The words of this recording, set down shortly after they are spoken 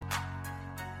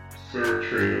Sir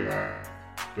Trader Live,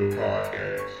 the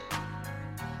podcast.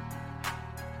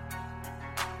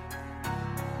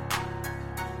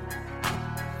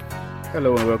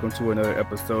 Hello and welcome to another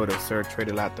episode of Sir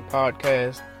Trader Lot, the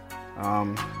podcast.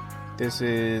 This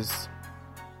is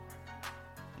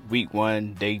week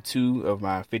 1, day 2 of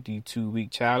my 52-week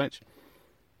challenge.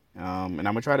 And I'm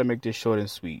going to try to make this short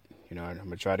and sweet. I'm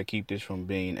going to try to keep this from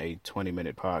being a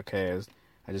 20-minute podcast.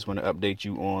 I just want to update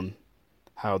you on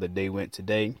how the day went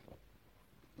today.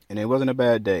 And it wasn't a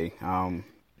bad day.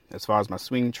 As far as my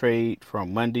swing trade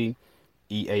from Monday,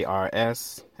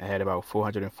 EARS, I had about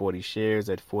 440 shares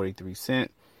at 43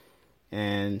 cents.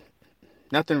 And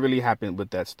nothing really happened with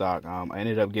that stock. I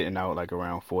ended up getting out like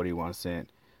around 41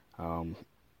 cents. The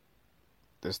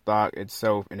stock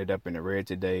itself ended up in the red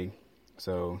today.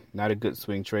 So not a good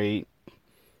swing trade.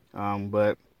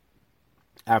 But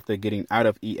after getting out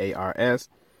of EARS,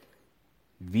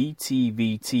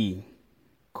 VTVT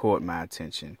caught my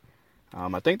attention.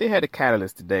 I think they had a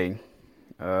catalyst today.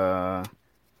 I'm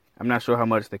not sure how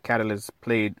much the catalyst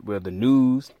played with the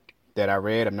news that I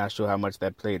read. I'm not sure how much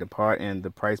that played a part in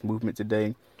the price movement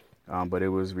today. But it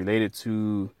was related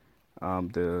to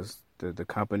the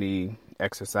company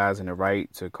exercising the right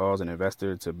to cause an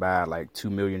investor to buy like 2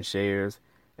 million shares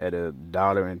at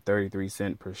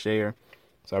 $1.33 per share.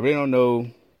 So I really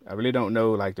don't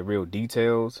know like the real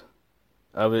details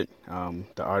of it.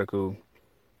 The article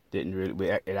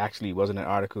it actually wasn't an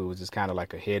article. It was just kind of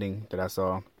like a heading that I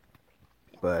saw.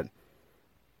 But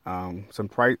some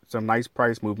nice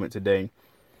price movement today.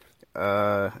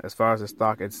 As far as the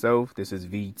stock itself, this is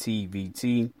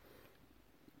VTVT.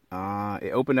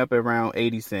 It opened up around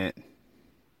 80 cents.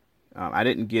 I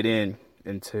didn't get in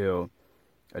until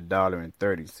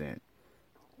 $1.30.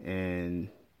 And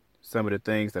some of the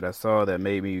things that I saw that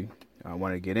made me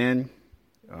want to get in.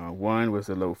 One was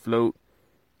a low float.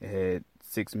 It had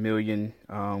 6 million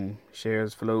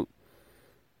shares float.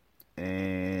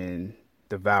 And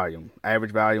the volume,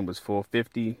 average volume was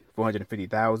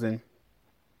 450,000.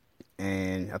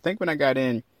 And I think when I got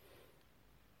in,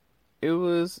 it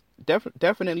was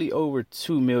definitely over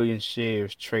 2 million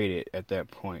shares traded at that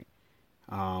point.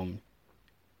 And,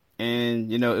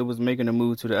 it was making a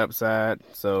move to the upside.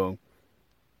 So,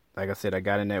 like I said, I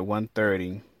got in at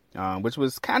 130, which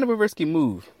was kind of a risky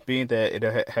move, being that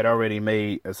it had already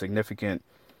made a significant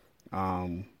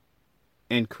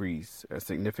increase, a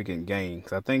significant gain.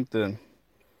 Because I think the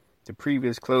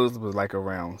previous close was like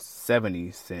around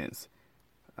 70 cents.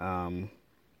 It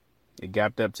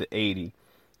gapped up to 80,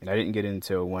 and I didn't get in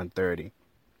until 130.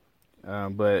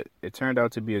 But it turned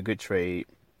out to be a good trade.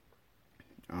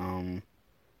 The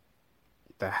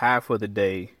half of the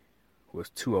day was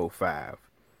 205.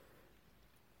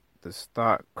 The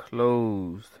stock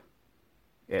closed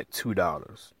at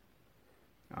 $2.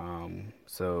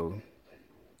 So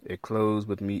it closed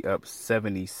with me up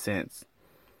 70 cents.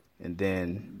 And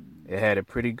then it had a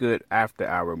pretty good after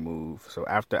hour move. So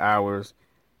after hours,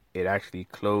 it actually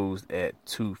closed at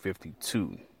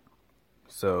 $2.52.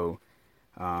 So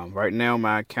right now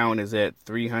my account is at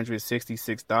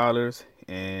 $366,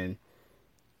 and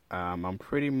I'm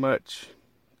pretty much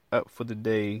up for the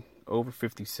day over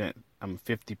 50 cents. I'm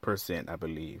 50%, I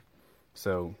believe.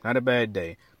 So not a bad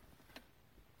day.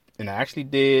 And I actually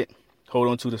did hold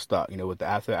on to the stock, with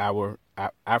the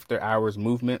after hours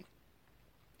movement,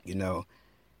 and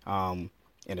a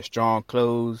strong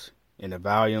close and the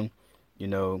volume, it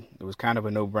was kind of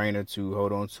a no-brainer to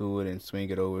hold on to it and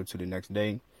swing it over to the next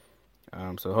day.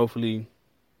 So hopefully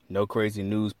no crazy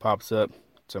news pops up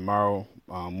tomorrow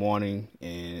morning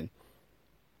and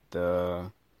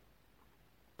the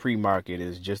pre-market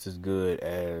is just as good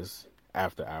as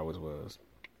after hours was.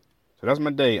 So that's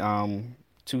my day.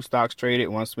 2 stocks traded,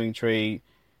 1 swing trade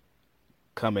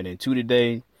coming into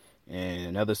today, and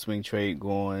another swing trade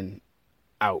going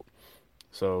out.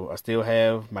 So I still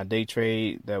have my day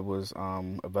trade that was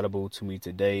available to me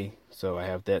today. So I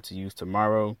have that to use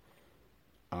tomorrow.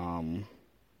 I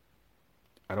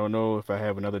don't know if I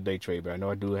have another day trade, but I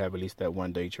know I do have at least that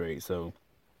 1 day trade. So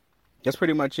that's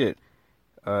pretty much it.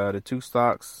 The 2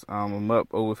 stocks, I'm up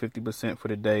over 50% for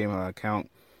the day. My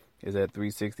account is at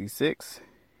 366.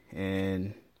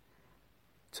 And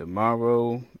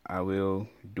tomorrow I will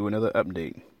do another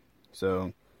update.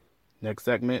 So next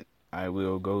segment, I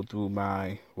will go through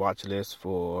my watch list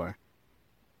for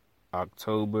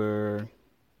October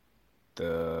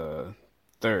the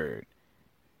 3rd.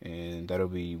 And that'll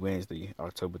be Wednesday,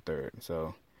 October 3rd.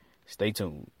 So stay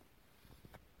tuned.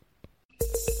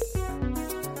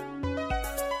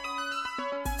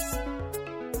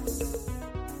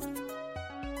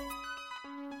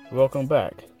 Welcome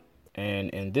back. And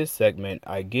in this segment,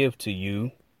 I give to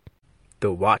you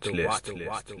The watch list.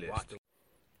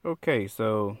 Okay,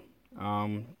 so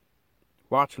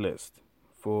watch list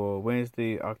for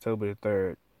Wednesday, October the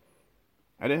 3rd.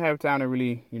 I didn't have time to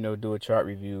really, do a chart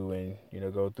review and,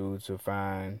 go through to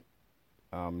find,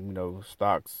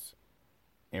 stocks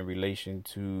in relation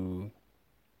to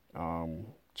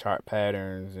chart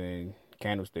patterns and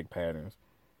candlestick patterns.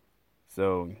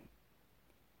 So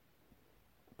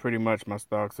pretty much my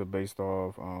stocks are based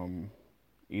off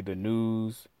either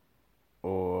news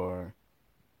or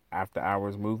after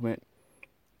hours movement,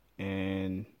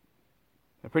 and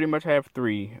I pretty much have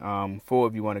three, four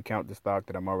if you want to count the stock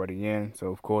that I'm already in. So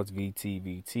of course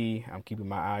VTVT I'm keeping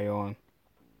my eye on.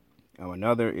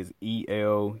 Another is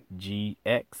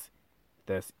ELGX.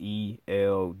 That's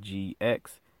ELGX.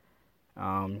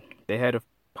 They had a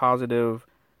positive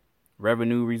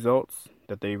revenue results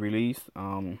that they released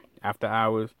after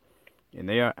hours, and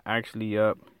they are actually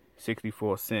up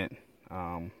 64 cents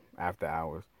after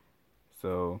hours.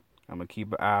 So I'm gonna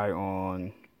keep an eye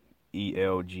on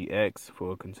ELGX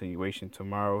for a continuation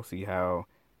tomorrow, see how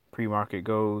pre-market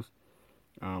goes.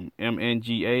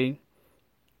 MNGA,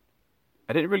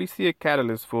 I didn't really see a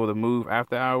catalyst for the move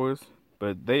after hours,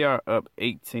 but they are up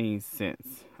 18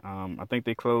 cents. I think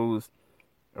they closed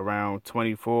around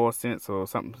 24 cents or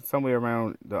somewhere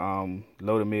around the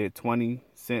low to mid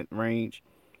 20-cent range,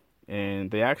 and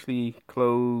they actually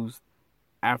closed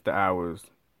after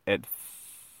hours at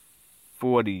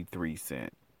 43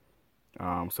 cents.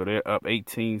 So they're up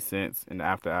 18 cents in the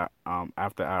after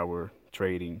hour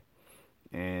trading,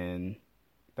 and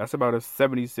that's about a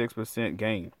 76%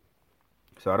 gain.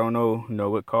 So I don't know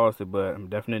what caused it, but I'm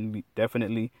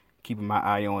definitely keeping my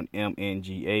eye on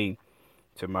MNGA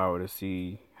tomorrow to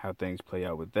see how things play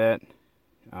out with that.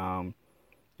 And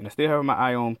I still have my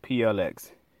eye on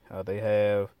PLX. They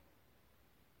have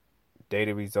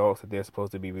data results that they're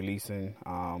supposed to be releasing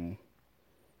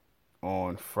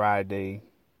on Friday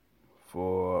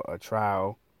for a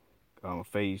trial,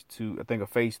 phase 2, I think a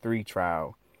phase 3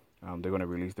 trial. They're going to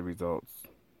release the results.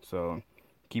 So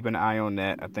keep an eye on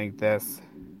that. I think that's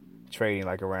trading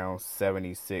like around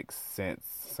 76 cents,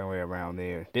 somewhere around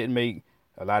there. Didn't make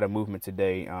a lot of movement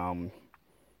today.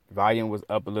 Volume was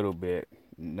up a little bit.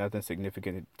 Nothing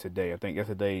significant today. I think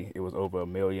yesterday it was over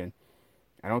 1 million.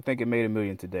 I don't think it made 1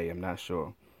 million today. I'm not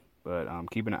sure. But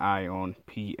keeping an eye on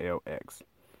PLX.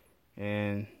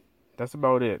 And that's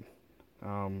about it.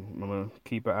 I'm going to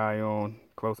keep an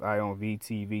close eye on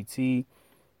VTVT.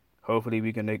 Hopefully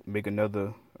we can make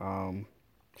another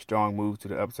strong move to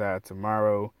the upside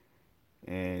tomorrow.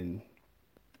 And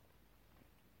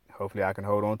hopefully I can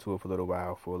hold on to it for a little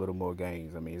while for a little more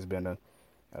gains. I mean, it's been a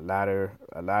lot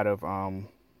of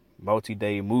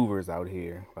multi-day movers out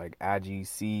here. Like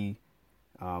IGC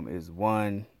is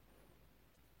one.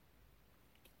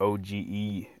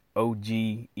 OGEN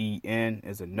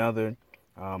is another.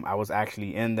 I was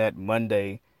actually in that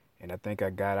Monday, and I think I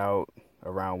got out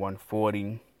around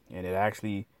 140, and it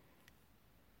actually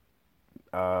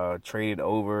traded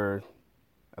over.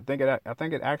 I think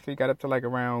it actually got up to like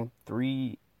around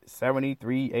 370,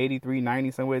 380,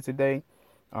 390 somewhere today.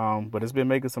 But it's been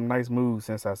making some nice moves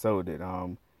since I sold it.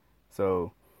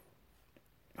 So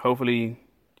hopefully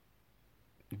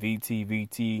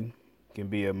VTVT can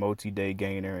be a multi-day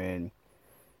gainer, and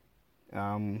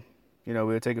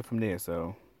we'll take it from there.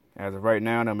 So as of right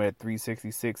now, I'm at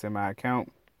 366 in my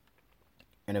account.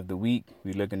 End of the week,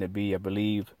 we're looking to be, I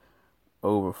believe,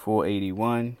 over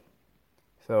 481.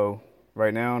 So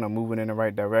right now, I'm moving in the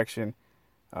right direction.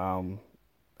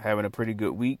 Having a pretty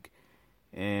good week,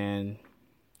 and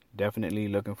definitely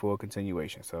looking for a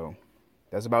continuation. So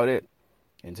that's about it.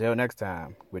 Until next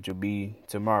time, which will be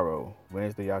tomorrow,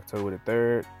 Wednesday, October the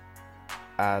 3rd.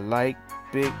 I like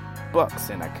big bucks,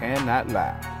 and I cannot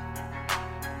lie.